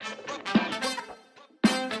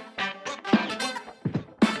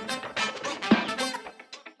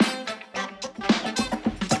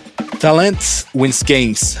Talent wins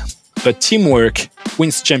games, but teamwork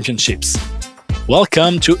wins championships.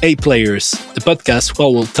 Welcome to A Players, the podcast where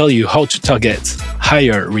we'll tell you how to target,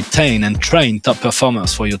 hire, retain, and train top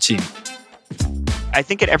performers for your team. I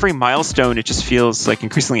think at every milestone, it just feels like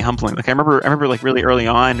increasingly humbling. Like I remember like really early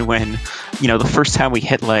on when, the first time we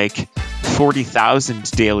hit like 40,000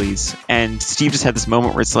 dailies, and Steve just had this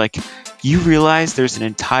moment where it's like, you realize there's an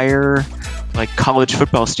entire like college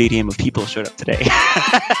football stadium of people showed up today,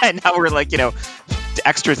 and now we're like,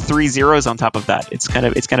 extra 3 zeros on top of that. It's kind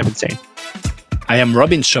of insane. I am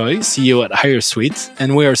Robin Choi, CEO at HireSuite,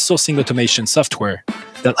 and we are sourcing automation software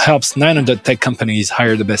that helps 900 tech companies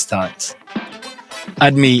hire the best talent.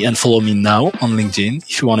 Add me and follow me now on LinkedIn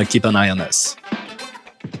if you want to keep an eye on us.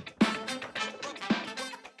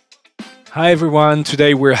 Hi, everyone.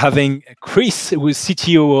 Today we're having Chris, who's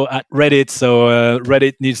CTO at Reddit. So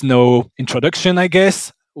Reddit needs no introduction, I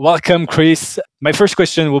guess. Welcome, Chris. My first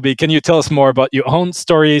question will be, can you tell us more about your own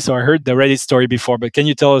story? So I heard the Reddit story before, but can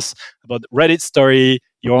you tell us about the Reddit story,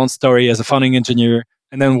 your own story as a founding engineer?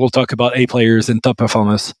 And then we'll talk about A players and top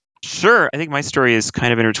performers. Sure. I think my story is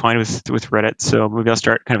kind of intertwined with Reddit. So maybe I'll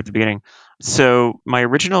start kind of at the beginning. So my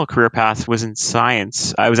original career path was in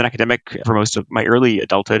science. I was an academic for most of my early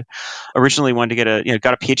adulthood. Originally wanted to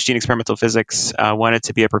got a PhD in experimental physics, wanted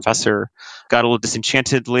to be a professor, got a little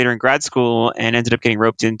disenchanted later in grad school and ended up getting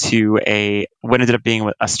roped into what ended up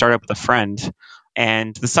being a startup with a friend.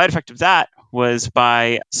 And the side effect of that was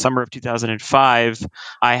by summer of 2005,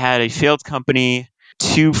 I had a failed company,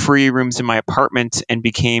 2 free rooms in my apartment, and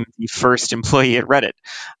became the first employee at Reddit.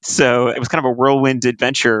 So it was kind of a whirlwind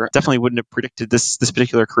adventure. Definitely wouldn't have predicted this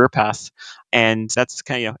particular career path. And that's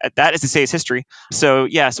kind of, that is to say, is history. So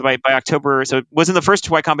yeah, so by October, so it was in the first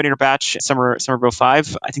Y Combinator batch, summer of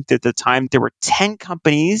 05. I think that at the time there were 10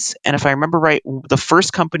 companies. And if I remember right, the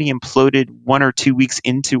first company imploded 1 or 2 weeks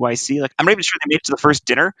into YC. Like, I'm not even sure they made it to the first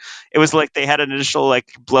dinner. It was like they had an initial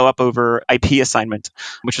like blow up over IP assignment,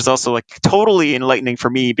 which was also like totally enlightening for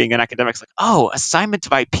me being an academic. It's like, oh, assignment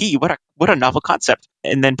of IP, what a novel concept.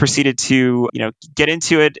 And then proceeded to, get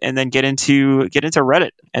into it and then get into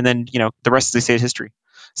Reddit. And then, the rest, as they say, is history.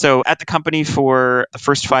 So at the company for the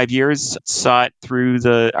first 5 years, saw it through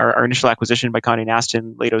our initial acquisition by Condé Nast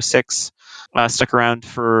in late 06, stuck around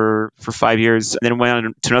for 5 years, and then went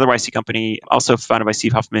on to another YC company, also founded by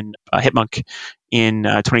Steve Huffman, Hitmonk, in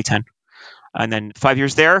 2010. And then 5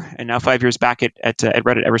 years there, and now 5 years back at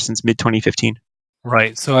Reddit ever since mid-2015.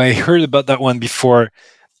 Right. So I heard about that one before.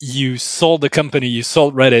 You sold the company, you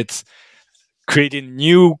sold Reddit, created a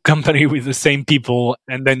new company with the same people,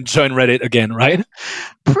 and then joined Reddit again, right?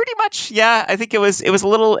 Pretty much, yeah. I think it was a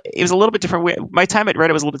little bit different. My time at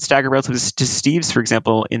Reddit was a little bit staggered relative to Steve's, for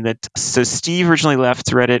example, in that. So Steve originally left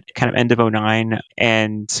Reddit kind of end of 09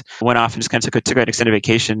 and went off and just kind of took an extended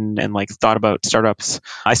vacation and like thought about startups.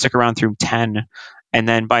 I stuck around through 10. And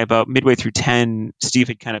then by about midway through 10, Steve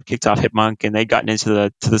had kind of kicked off Hitmonk, and they'd gotten into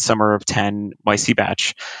the summer of 10 YC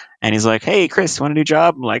batch. And he's like, "Hey, Chris, want a new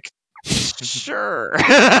job?" I'm like, "Sure."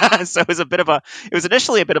 So it was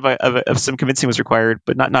initially a bit of some convincing was required,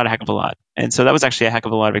 but not a heck of a lot. And so that was actually a heck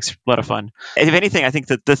of a lot of fun. And if anything, I think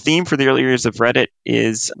that the theme for the early years of Reddit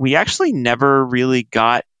is we actually never really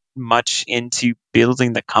got much into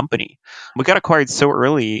building the company. We got acquired so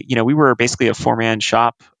early. We were basically a 4-man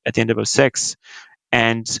shop at the end of 06.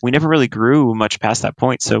 And we never really grew much past that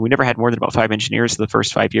point. So we never had more than about 5 engineers for the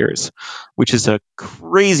first 5 years, which is a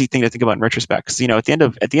crazy thing to think about in retrospect. Because, at the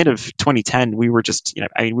end of 2010, we were just,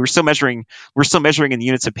 we were still measuring in the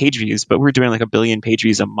units of page views, but we were doing like 1 billion page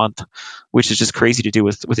views a month, which is just crazy to do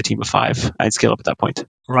with a team of 5. I'd scale up at that point.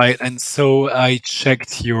 Right. And so I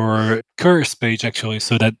checked your course page actually,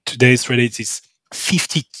 so that today's Reddit is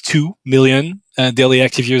 52 million daily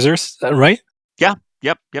active users, right? Yeah.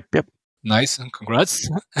 Yep. Nice, and congrats.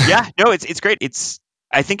 Yeah, no, it's great.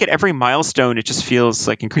 I think at every milestone, it just feels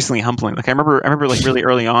like increasingly humbling. Like I remember like really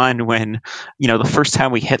early on when, the first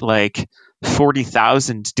time we hit like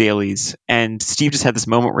 40,000 dailies, and Steve just had this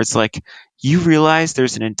moment where it's like, you realize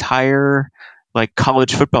there's an entire like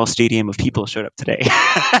college football stadium of people showed up today,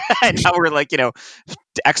 and now we're like,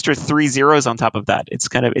 extra 3 zeros on top of that. It's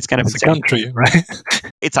kind of It's insane. a country, right?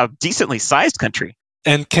 It's a decently sized country.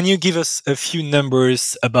 And can you give us a few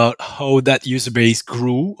numbers about how that user base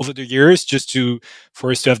grew over the years, for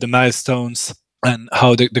us to have the milestones and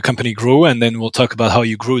how the company grew, and then we'll talk about how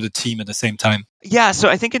you grew the team at the same time. Yeah, so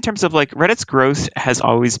I think in terms of like Reddit's growth has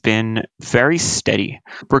always been very steady.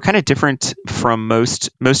 We're kind of different from most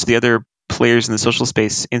of the other players in the social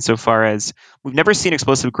space insofar as we've never seen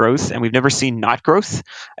explosive growth and we've never seen not growth.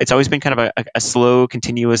 It's always been kind of a slow,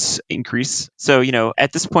 continuous increase. So,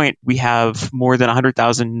 at this point, we have more than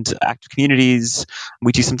 100,000 active communities.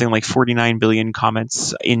 We do something like 49 billion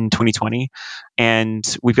comments in 2020.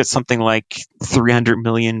 And we've got something like 300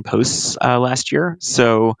 million posts last year.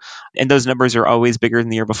 So, and those numbers are always bigger than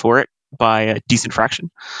the year before it by a decent fraction.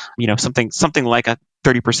 Something like a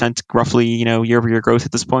 30% roughly, year over year growth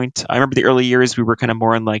at this point. I remember the early years we were kind of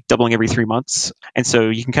more on like doubling every 3 months. And so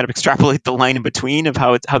you can kind of extrapolate the line in between of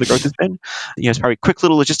how the growth has been. It's probably a quick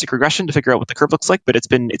little logistic regression to figure out what the curve looks like, but it's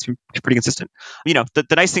been pretty consistent.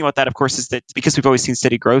 The nice thing about that, of course, is that because we've always seen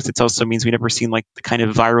steady growth, it also means we've never seen like the kind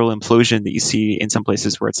of viral implosion that you see in some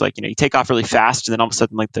places where it's like, you take off really fast and then all of a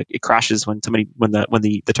sudden like it crashes when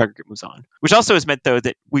the target group moves on. Which also has meant though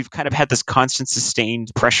that we've kind of had this constant sustained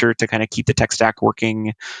pressure to kind of keep the tech stack working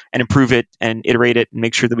and improve it and iterate it and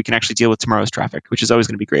make sure that we can actually deal with tomorrow's traffic, which is always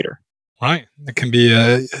going to be greater. Right. It can be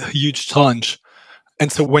a huge challenge. And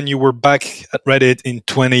so when you were back at Reddit in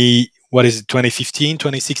 2015,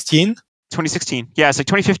 2016? 2016. Yeah, it's like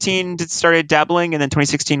 2015 started dabbling, and then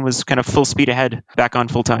 2016 was kind of full speed ahead, back on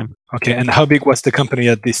full time. Okay. And how big was the company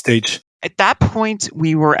at this stage? At that point,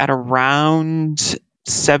 we were at around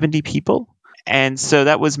 70 people. And so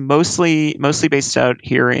that was mostly based out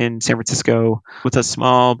here in San Francisco with a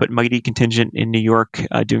small but mighty contingent in New York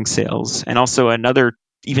doing sales, and also another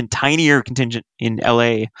even tinier contingent in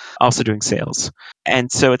LA also doing sales.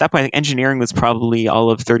 And so at that point, I think engineering was probably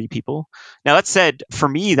all of 30 people. Now, that said, for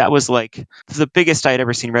me, that was like the biggest I had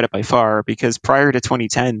ever seen Reddit by far, because prior to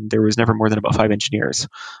 2010, there was never more than about 5 engineers.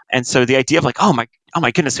 And so the idea of like, oh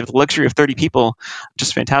my goodness, with the luxury of 30 people,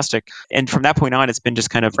 just fantastic. And from that point on, it's been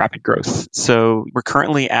just kind of rapid growth. So we're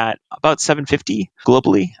currently at about 750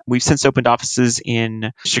 globally. We've since opened offices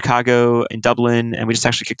in Chicago, in Dublin, and we just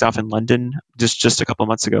actually kicked off in London just a couple of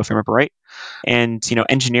months ago, if I remember right. And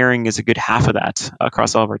engineering is a good half of that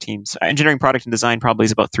across all of our teams. Engineering, product, and design probably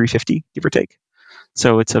is about 350, give or take.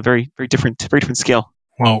 So it's a very, very different scale.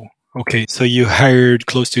 Wow. Okay. So you hired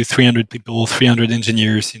close to 300 people, 300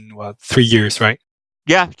 engineers in 3 years, right?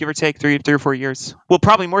 Yeah, give or take 3 or 4 years. Well,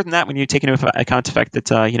 probably more than that when you take into account the fact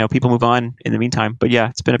that people move on in the meantime. But yeah,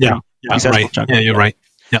 it's been a pretty successful chunk. Yeah, you're right.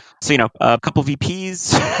 Yeah. So a couple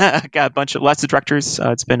VPs, got lots of directors.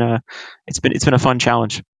 It's been a fun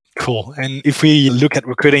challenge. Cool. And if we look at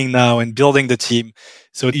recruiting now and building the team,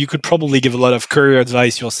 so you could probably give a lot of career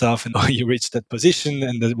advice yourself and you reach that position,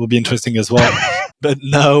 and that will be interesting as well. But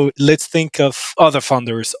now let's think of other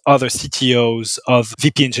founders, other CTOs of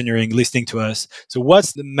VP engineering listening to us. So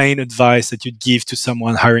what's the main advice that you'd give to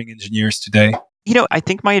someone hiring engineers today? I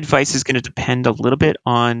think my advice is going to depend a little bit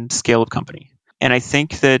on scale of company. And I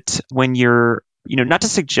think that when you're not to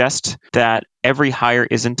suggest that every hire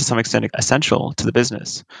isn't to some extent essential to the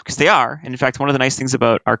business, because they are. And in fact, one of the nice things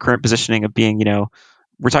about our current positioning of being,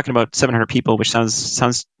 we're talking about 700 people, which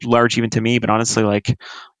sounds large even to me, but honestly, like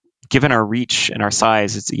given our reach and our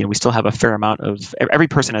size, it's we still have a fair amount of every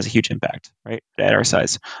person has a huge impact, right? At our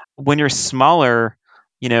size. When you're smaller,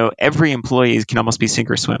 every employee can almost be sink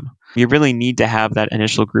or swim. You really need to have that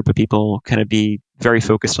initial group of people kind of be very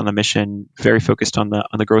focused on the mission, very focused on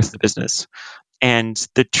the growth of the business. And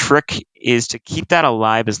the trick is to keep that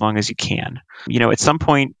alive as long as you can. At some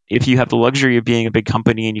point, if you have the luxury of being a big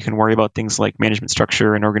company and you can worry about things like management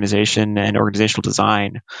structure and organization and organizational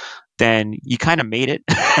design, then you kind of made it,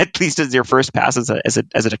 at least as your first pass as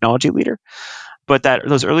a technology leader. But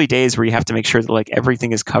those early days where you have to make sure that like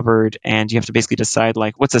everything is covered and you have to basically decide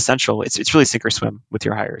like what's essential, it's really sink or swim with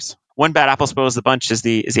your hires. One bad apple spoils the bunch is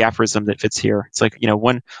the aphorism that fits here. It's like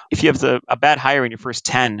if you have a bad hire in your first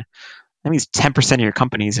 10, that means 10% of your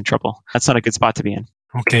company is in trouble. That's not a good spot to be in.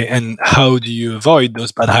 Okay, and how do you avoid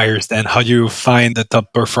those bad hires then? How do you find the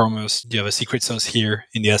top performers? Do you have a secret sauce here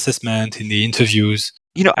in the assessment, in the interviews?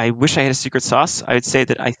 I wish I had a secret sauce. I would say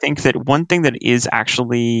that I think that one thing that is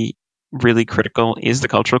actually really critical is the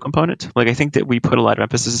cultural component. Like I think that we put a lot of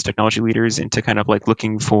emphasis as technology leaders into kind of like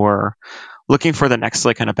looking for the next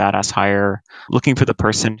like kind of badass hire, looking for the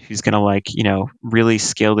person who's going to like, really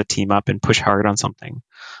scale the team up and push hard on something.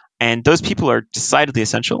 And those people are decidedly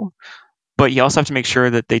essential, but you also have to make sure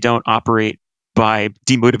that they don't operate by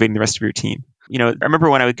demotivating the rest of your team. I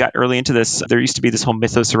remember when I got early into this, there used to be this whole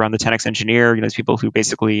mythos around the 10x engineer. These people who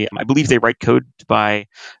basically, I believe they write code by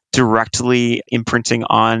directly imprinting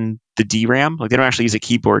on the DRAM. Like they don't actually use a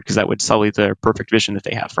keyboard because that would sully the perfect vision that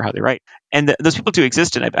they have for how they write. And those people do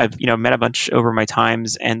exist, and I've met a bunch over my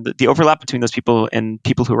times. And the overlap between those people and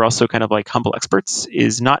people who are also kind of like humble experts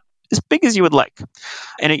is not as big as you would like.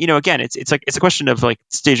 And again, it's a question of like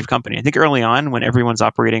stage of company. I think early on, when everyone's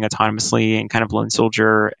operating autonomously and kind of lone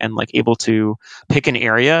soldier and like able to pick an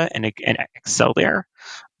area and excel there,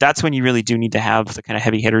 that's when you really do need to have the kind of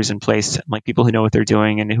heavy hitters in place, like people who know what they're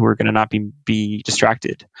doing and who are going to not be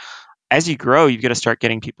distracted. As you grow, you've got to start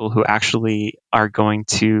getting people who actually are going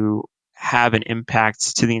to have an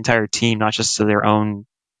impact to the entire team, not just to their own,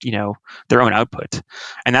 their own output.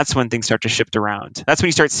 And that's when things start to shift around. That's when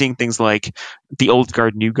you start seeing things like the old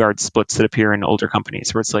guard, new guard splits that appear in older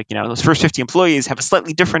companies, where it's like, those first 50 employees have a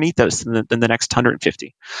slightly different ethos than the next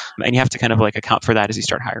 150. And you have to kind of like account for that as you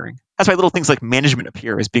start hiring. That's why little things like management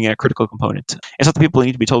appear as being a critical component. It's not that people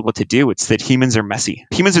need to be told what to do. It's that humans are messy.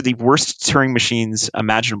 Humans are the worst Turing machines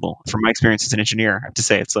imaginable, from my experience as an engineer. I have to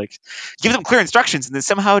say, it's like, give them clear instructions and then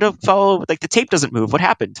somehow don't follow, like the tape doesn't move. What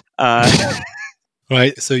happened?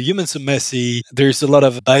 Right. So humans are messy. There's a lot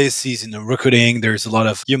of biases in the recruiting. There's a lot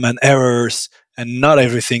of human errors, and not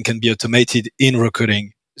everything can be automated in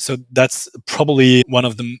recruiting. So that's probably one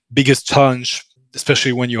of the biggest challenge,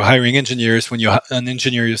 especially when you're hiring engineers, when you're an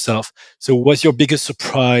engineer yourself. So what's your biggest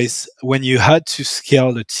surprise when you had to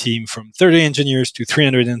scale the team from 30 engineers to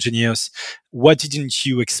 300 engineers? What didn't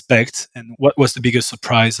you expect? And what was the biggest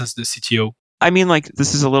surprise as the CTO? I mean, like,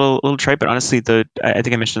 this is a little trite, but honestly, I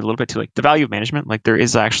think I mentioned it a little bit too, like the value of management. Like, there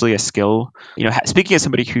is actually a skill. Speaking as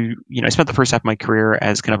somebody who, I spent the first half of my career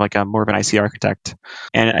as kind of like a more of an IC architect,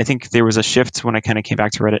 and I think there was a shift when I kind of came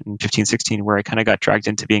back to Reddit in 15, 16, where I kind of got dragged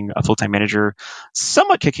into being a full-time manager,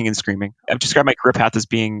 somewhat kicking and screaming. I've described my career path as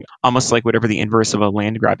being almost like whatever the inverse of a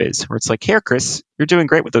land grab is, where it's like, here, Chris, you're doing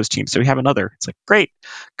great with those teams, so we have another. It's like, great,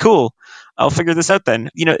 cool. I'll figure this out then.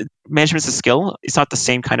 Management's a skill. It's not the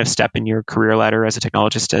same kind of step in your career ladder as a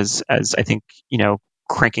technologist as I think,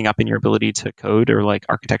 cranking up in your ability to code or like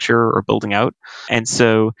architecture or building out. And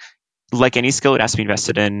so, like any skill, it has to be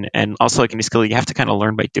invested in. And also, like any skill, you have to kind of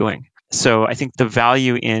learn by doing. So I think the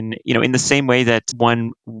value in the same way that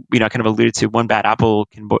one, kind of alluded to, one bad apple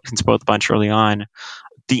can spoil the bunch early on.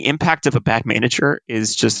 The impact of a bad manager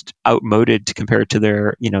is just outmoded compared to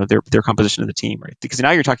their composition of the team, right? Because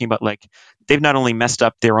now you're talking about like they've not only messed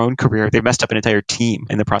up their own career, they've messed up an entire team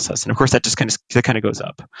in the process, and of course that just kind of goes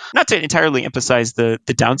up. Not to entirely emphasize the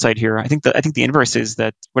downside here, I think the inverse is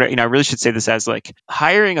that what I really should say this as like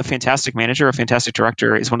hiring a fantastic manager, a fantastic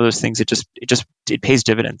director is one of those things that it pays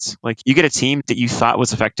dividends. Like you get a team that you thought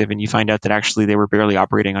was effective, and you find out that actually they were barely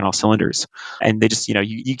operating on all cylinders, and they just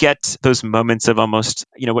you get those moments of almost.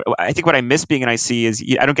 I think what I miss being an IC is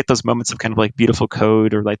I don't get those moments of kind of like beautiful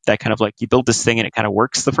code or like that kind of like you build this thing and it kind of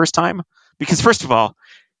works the first time. Because first of all,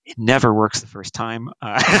 it never works the first time.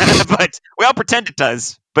 But we all pretend it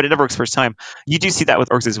does, but it never works first time. You do see that with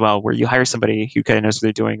orgs as well, where you hire somebody who kind of knows what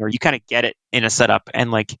they're doing, or you kind of get it in a setup,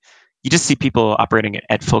 and like you just see people operating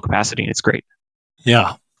at full capacity, and it's great.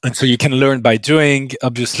 Yeah. And so you can learn by doing,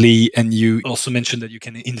 obviously. And you also mentioned that you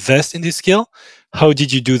can invest in this skill. How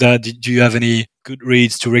did you do that? Do you have any good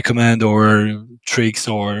reads to recommend, or tricks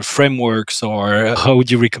or frameworks, or how would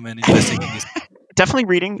you recommend investing in this? Definitely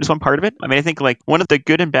reading is one part of it. I mean, I think like one of the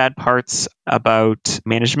good and bad parts about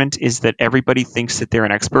management is that everybody thinks that they're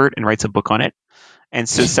an expert and writes a book on it. And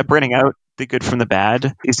so separating out the good from the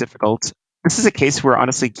bad is difficult. This is a case where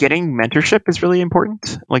honestly getting mentorship is really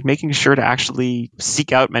important. Like making sure to actually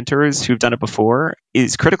seek out mentors who've done it before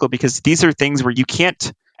is critical, because these are things where you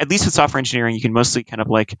can't, at least with software engineering, you can mostly kind of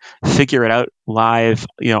like figure it out live,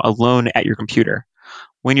 alone at your computer.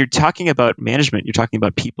 When you're talking about management, you're talking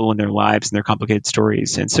about people and their lives and their complicated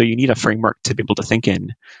stories. And so you need a framework to be able to think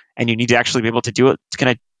in, and you need to actually be able to do it, to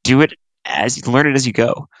kind of do it as you learn it as you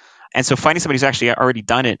go. And so finding somebody who's actually already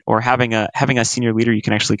done it, or having a senior leader you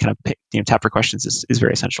can actually kind of pick, tap for questions is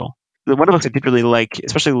very essential. One of the books I did really like,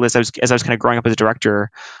 especially as I was kind of growing up as a director,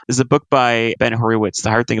 is a book by Ben Horowitz, The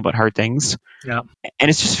Hard Thing About Hard Things. Yeah. And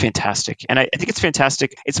it's just fantastic. And I think it's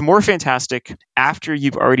fantastic. It's more fantastic after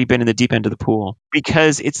you've already been in the deep end of the pool,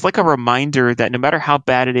 because it's like a reminder that no matter how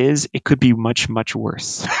bad it is, it could be much, much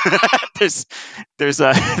worse. It's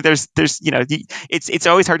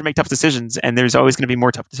always hard to make tough decisions, and there's always going to be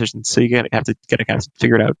more tough decisions. So you have to kind of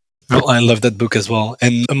figure it out. Well, I love that book as well.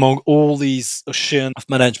 And among all these ocean of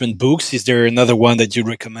management books, is there another one that you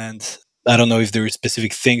recommend? I don't know if there are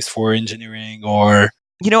specific things for engineering or...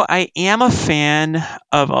 I am a fan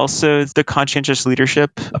of also the conscientious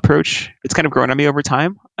leadership approach. It's kind of grown on me over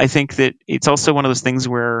time. I think that it's also one of those things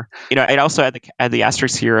where, I'd also add the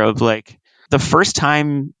asterisk here of like the first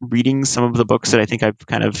time reading some of the books that I think I've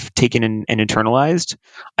kind of taken and internalized,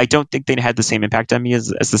 I don't think they had the same impact on me as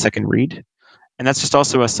the second read. And that's just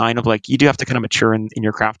also a sign of like, you do have to kind of mature in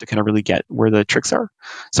your craft to kind of really get where the tricks are.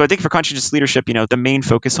 So I think for conscientious leadership, the main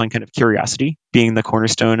focus on kind of curiosity being the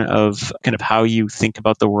cornerstone of kind of how you think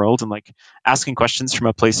about the world, and like asking questions from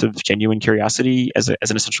a place of genuine curiosity as an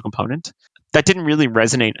essential component. That didn't really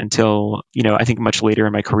resonate until, I think much later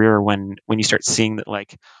in my career, when you start seeing that,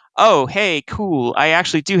 like, oh, hey, cool, I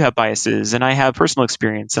actually do have biases, and I have personal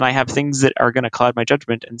experience, and I have things that are going to cloud my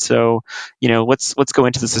judgment. And so, let's go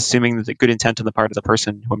into this assuming that the good intent on the part of the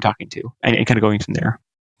person who I'm talking to, and kind of going from there.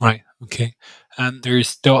 Right. Okay. And there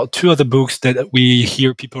are two other books that we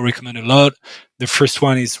hear people recommend a lot. The first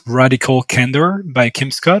one is Radical Candor by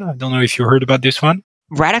Kim Scott. I don't know if you heard about this one.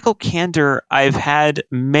 Radical Candor, I've had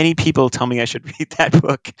many people tell me I should read that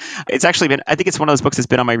book. It's actually been, I think it's one of those books that's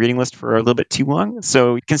been on my reading list for a little bit too long.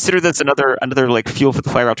 So consider this another like fuel for the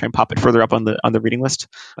fire. I'll try and pop it further up on the reading list.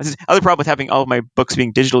 The other problem with having all of my books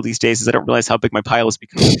being digital these days is I don't realize how big my pile has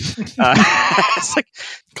become. It's like,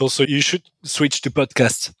 cool. So you should switch to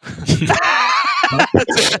podcasts.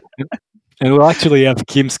 And we'll actually have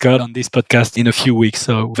Kim Scott on this podcast in a few weeks.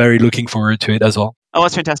 So very looking forward to it as well. Oh,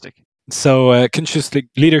 that's fantastic. So conscious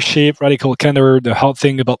leadership, radical candor, the hard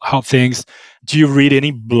thing about hard things. Do you read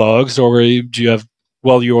any blogs, or do you have,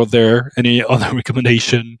 while you're there, any other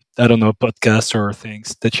recommendation? I don't know, podcasts or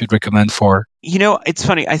things that you'd recommend for? It's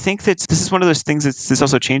funny. I think that this is one of those things that's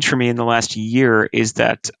also changed for me in the last year, is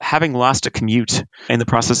that having lost a commute in the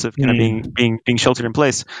process of kind of being sheltered in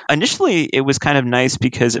place. Initially, it was kind of nice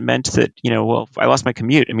because it meant that, well, if I lost my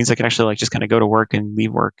commute, it means I could actually like just kind of go to work and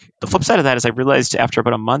leave work. The flip side of that is I realized after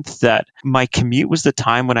about a month that my commute was the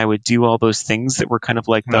time when I would do all those things that were kind of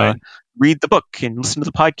like the read the book and listen to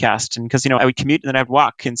the podcast. And because, I would commute and then I'd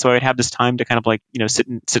walk. And so I'd have this time to kind of like, sit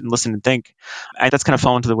and listen and think. And that's kind of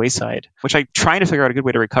fallen to the wayside, which I'm trying to figure out a good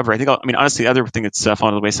way to recover. Honestly, the other thing that's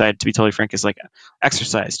fallen to the wayside, to be totally frank, is like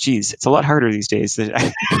exercise. Geez, it's a lot harder these days. So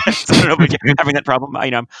I don't know if you're having that problem.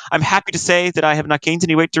 I'm happy to say that I have not gained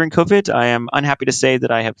any weight during COVID. I am unhappy to say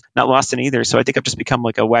that I have not lost any either. So I think I've just become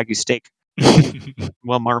like a Wagyu steak.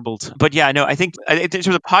 Well marbled. But yeah, no, I think in terms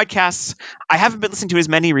of podcasts, I haven't been listening to as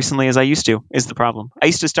many recently as I used to, is the problem. I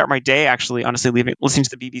used to start my day actually, honestly, listening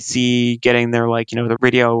to the BBC, getting their the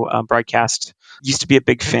radio broadcast. Used to be a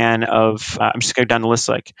big fan of, I'm just going down the list,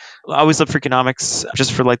 like I always love Freakonomics,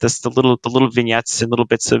 just for like the little vignettes and little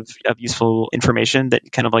bits of useful information that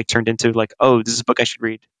kind of like turned into like, oh, this is a book I should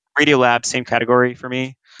read. Radio Lab, same category for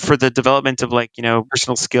me. For the development of like,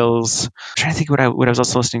 personal skills. I'm trying to think what I was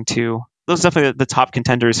also listening to. Those are definitely the top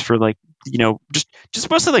contenders for like, just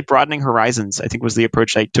mostly like broadening horizons, I think was the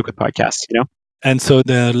approach I took with podcasts, And so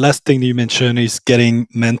the last thing that you mentioned is getting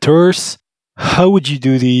mentors. How would you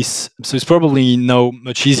do this? So it's probably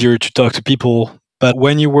much easier to talk to people, but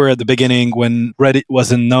when you were at the beginning, when Reddit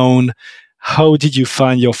wasn't known, how did you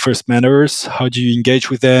find your first mentors? How do you engage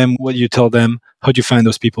with them? What do you tell them? How do you find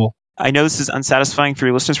those people? I know this is unsatisfying for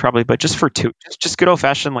your listeners probably, but just just good old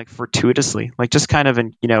fashioned, like fortuitously, like just kind of,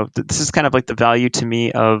 this is kind of like the value to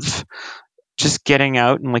me of just getting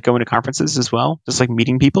out and like going to conferences as well, just like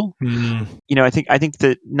meeting people. I think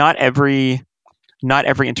that not every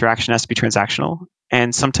interaction has to be transactional.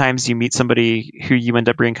 And sometimes you meet somebody who you end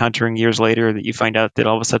up re-encountering years later that you find out that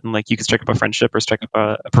all of a sudden, like, you can strike up a friendship or strike up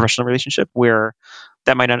a professional relationship where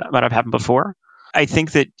that might not have happened before. I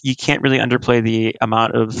think that you can't really underplay the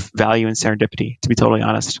amount of value in serendipity, to be totally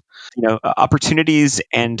honest. Opportunities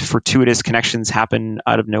and fortuitous connections happen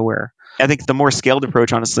out of nowhere. I think the more scaled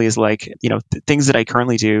approach, honestly, is like, things that I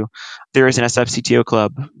currently do. There is an SF CTO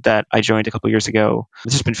club that I joined a couple of years ago.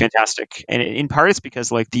 It's just been fantastic, and in part, it's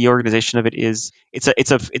because like the organization of it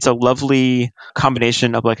it's a lovely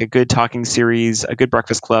combination of like a good talking series, a good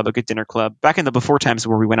breakfast club, a good dinner club. Back in the before times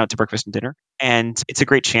where we went out to breakfast and dinner, and it's a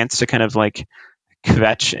great chance to kind of like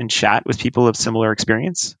kvetch and chat with people of similar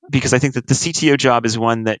experience, because I think that the CTO job is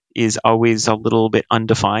one that is always a little bit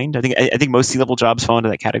undefined. I think most C-level jobs fall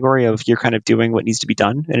into that category of you're kind of doing what needs to be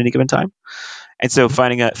done at any given time. And so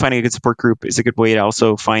finding a good support group is a good way to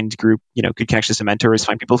also find good connections to mentors,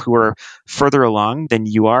 find people who are further along than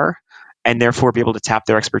you are, and therefore be able to tap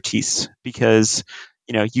their expertise, because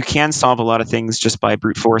you can solve a lot of things just by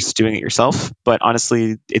brute force doing it yourself. But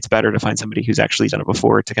honestly, it's better to find somebody who's actually done it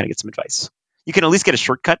before to kind of get some advice. You can at least get a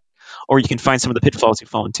shortcut, or you can find some of the pitfalls you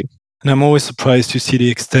fall into. And I'm always surprised to see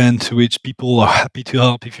the extent to which people are happy to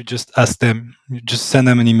help if you just ask them. You just send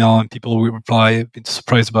them an email and people will reply. I've been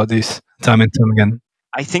surprised about this time and time again.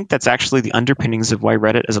 I think that's actually the underpinnings of why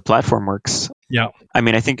Reddit as a platform works. Yeah. I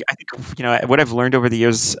mean, I think what I've learned over the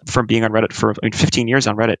years from being on Reddit for 15 years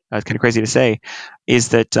on Reddit, it's kind of crazy to say, is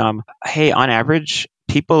that, hey, on average,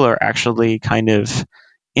 people are actually kind of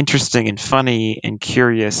interesting and funny and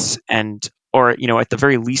curious and or at the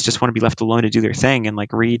very least just want to be left alone to do their thing and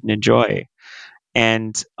like read and enjoy.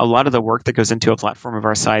 And a lot of the work that goes into a platform of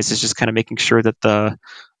our size is just kind of making sure that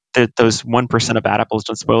that those 1% of bad apples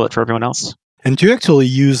don't spoil it for everyone else. And do you actually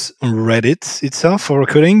use Reddit itself for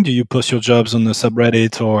recruiting? Do you post your jobs on the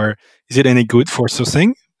subreddit, or is it any good for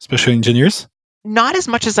sourcing, especially engineers? Not as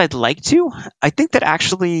much as I'd like to. I think that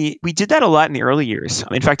actually we did that a lot in the early years.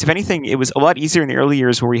 In fact, if anything, it was a lot easier in the early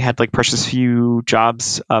years where we had like precious few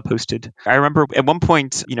jobs posted. I remember at one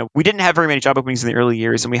point, we didn't have very many job openings in the early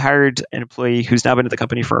years, and we hired an employee who's now been at the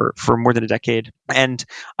company for more than a decade. And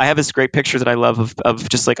I have this great picture that I love of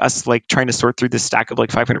just like us like trying to sort through this stack of like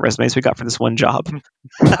 500 resumes we got for this one job.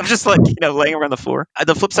 I'm just like laying around the floor.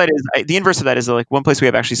 The flip side is the inverse of that is like one place we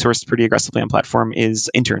have actually sourced pretty aggressively on platform is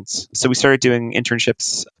interns. So we started doing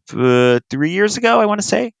internships 3 years ago, I want to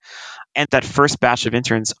say, and that first batch of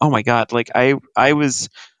interns, oh my god, like I was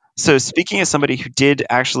so speaking as somebody who did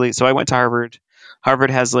actually. So I went to Harvard.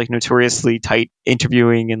 Harvard has like notoriously tight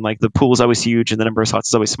interviewing, and like the pool is always huge and the number of slots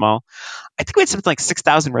is always small. I think we had something like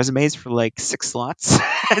 6,000 resumes for like 6 slots.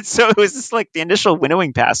 And so it was just like the initial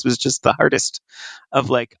winnowing pass was just the hardest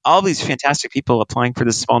of like all these fantastic people applying for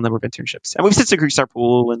this small number of internships. And we've since increased our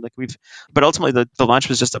pool, and like but ultimately the launch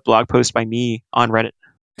was just a blog post by me on Reddit.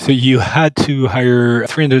 So you had to hire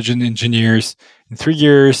 300 engineers in 3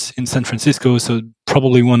 years in San Francisco. So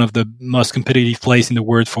probably one of the most competitive places in the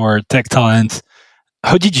world for tech talent.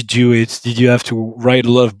 How did you do it? Did you have to write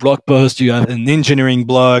a lot of blog posts? Do you have an engineering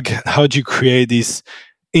blog? How do you create this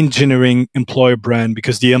engineering employer brand?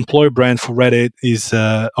 Because the employer brand for Reddit is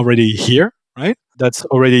already here, right? That's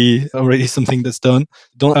already something that's done.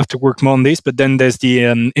 Don't have to work more on this. But then there's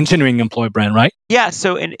the engineering employer brand, right? Yeah,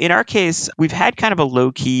 so in our case, we've had kind of a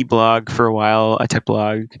low key blog for a while, a tech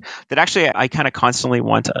blog that actually I kind of constantly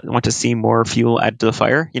want to see more fuel added to the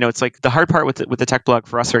fire. It's like the hard part with the tech blog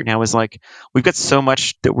for us right now is like we've got so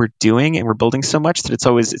much that we're doing and we're building so much that it's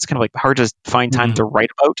kind of like hard to find time to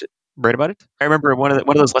write about it. I remember one of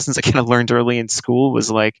those lessons I kind of learned early in school was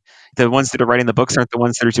like the ones that are writing the books aren't the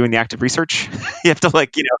ones that are doing the active research. You have to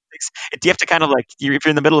like you have to kind of like if you're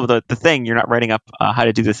in the middle of the thing, you're not writing up how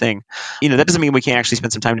to do the thing. That doesn't mean we can't actually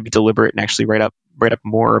spend some time to be deliberate and actually write up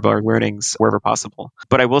more of our learnings wherever possible.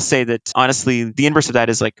 But I will say that honestly, the inverse of that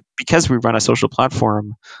is like because we run a social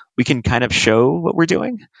platform, we can kind of show what we're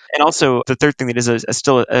doing. And also the third thing that is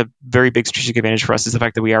still a very big strategic advantage for us is the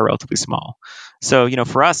fact that we are relatively small. So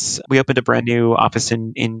for us, we opened a brand new office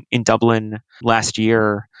in Dublin last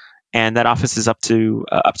year, and that office is up to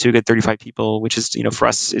a good 35 people, which is for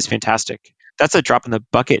us is fantastic. That's a drop in the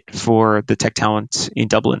bucket for the tech talent in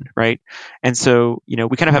Dublin, right? And so we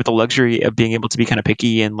kind of have the luxury of being able to be kind of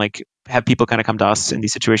picky and like have people kind of come to us in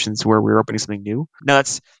these situations where we're opening something new. Now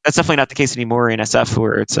that's definitely not the case anymore in SF,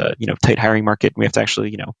 where it's a tight hiring market and we have to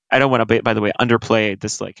actually I don't want to by the way underplay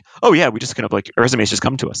this like, oh yeah, we just kind of like resumes just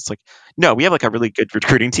come to us. It's like, no, we have like a really good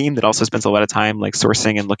recruiting team that also spends a lot of time like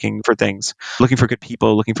sourcing and looking for things, looking for good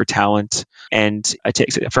people, looking for talent, and it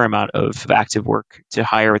takes a fair amount of active work to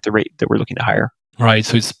hire at the rate that we're looking to hire. Right.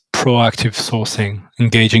 So it's proactive sourcing,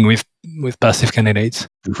 engaging with passive candidates.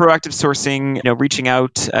 Proactive sourcing, reaching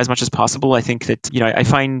out as much as possible. I think that, I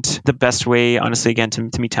find the best way, honestly, again,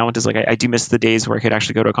 to meet talent is like, I do miss the days where I could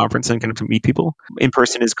actually go to a conference and kind of meet people. In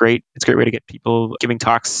person is great. It's a great way to get people giving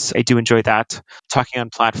talks. I do enjoy that. Talking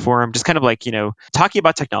on platform, just kind of like, talking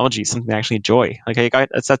about technology is something I actually enjoy. Like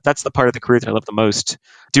that's the part of the career that I love the most,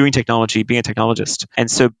 doing technology, being a technologist.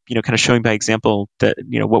 And so, kind of showing by example that,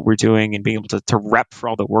 what we're doing and being able to rep for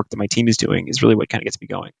all the work that my team is doing is really what kind of gets me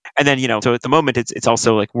going. And then, so at the moment, it's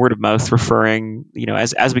also like word of mouth referring,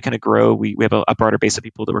 as we kind of grow, we have a broader base of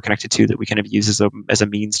people that we're connected to that we kind of use as a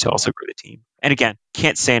means to also grow the team. And again,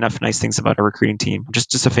 can't say enough nice things about our recruiting team.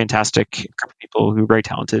 Just a fantastic group of people who are very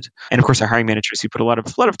talented. And of course, our hiring managers who put a lot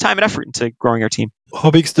of time and effort into growing our team.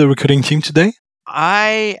 How big is the recruiting team today?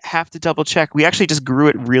 I have to double check. We actually just grew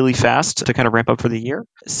it really fast to kind of ramp up for the year.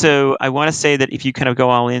 So I want to say that if you kind of go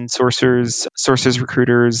all in, sourcers,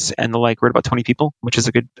 recruiters, and the like, we're at about 20 people, which is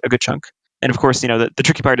a good chunk. And of course, the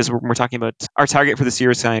tricky part is we're talking about our target for this year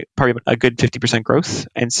is probably a good 50% growth.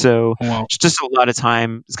 And so it's just a lot of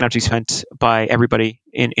time is going to have to be spent by everybody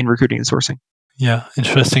in recruiting and sourcing. Yeah,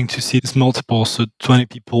 interesting to see this multiple. So 20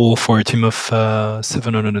 people for a team of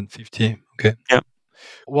 750. Okay. Yeah.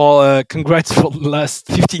 Well, congrats for the last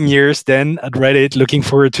 15 years then at Reddit. Looking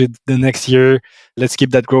forward to the next year. Let's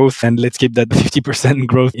keep that growth and let's keep that 50%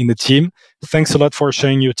 growth in the team. Thanks a lot for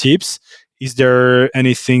sharing your tips. Is there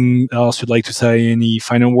anything else you'd like to say? Any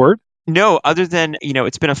final word? No, other than,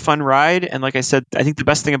 it's been a fun ride. And like I said, I think the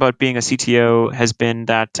best thing about being a CTO has been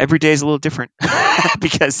that every day is a little different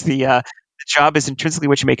because the job is intrinsically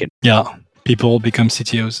what you make it. Yeah. people become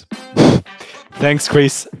CTOs. Thanks,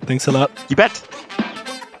 Chris. Thanks a lot. You bet.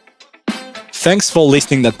 Thanks for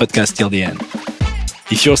listening to that podcast till the end.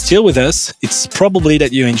 If you're still with us, it's probably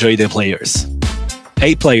that you enjoy the players.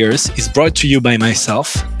 A Players is brought to you by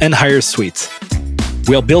myself and HireSuite.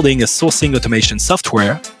 We are building a sourcing automation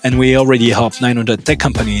software, and we already help 900 tech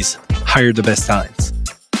companies hire the best talent.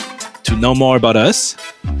 To know more about us,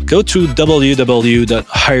 go to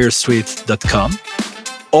www.hiresuite.com,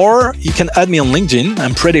 or you can add me on LinkedIn.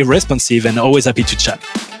 I'm pretty responsive and always happy to chat.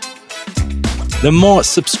 The more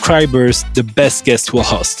subscribers, the best guest will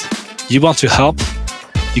host. You want to help?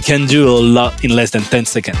 You can do a lot in less than 10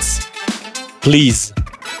 seconds. Please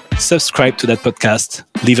subscribe to that podcast,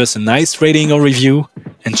 leave us a nice rating or review,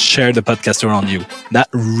 and share the podcast around you. That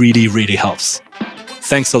really, really helps.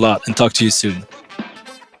 Thanks a lot and talk to you soon.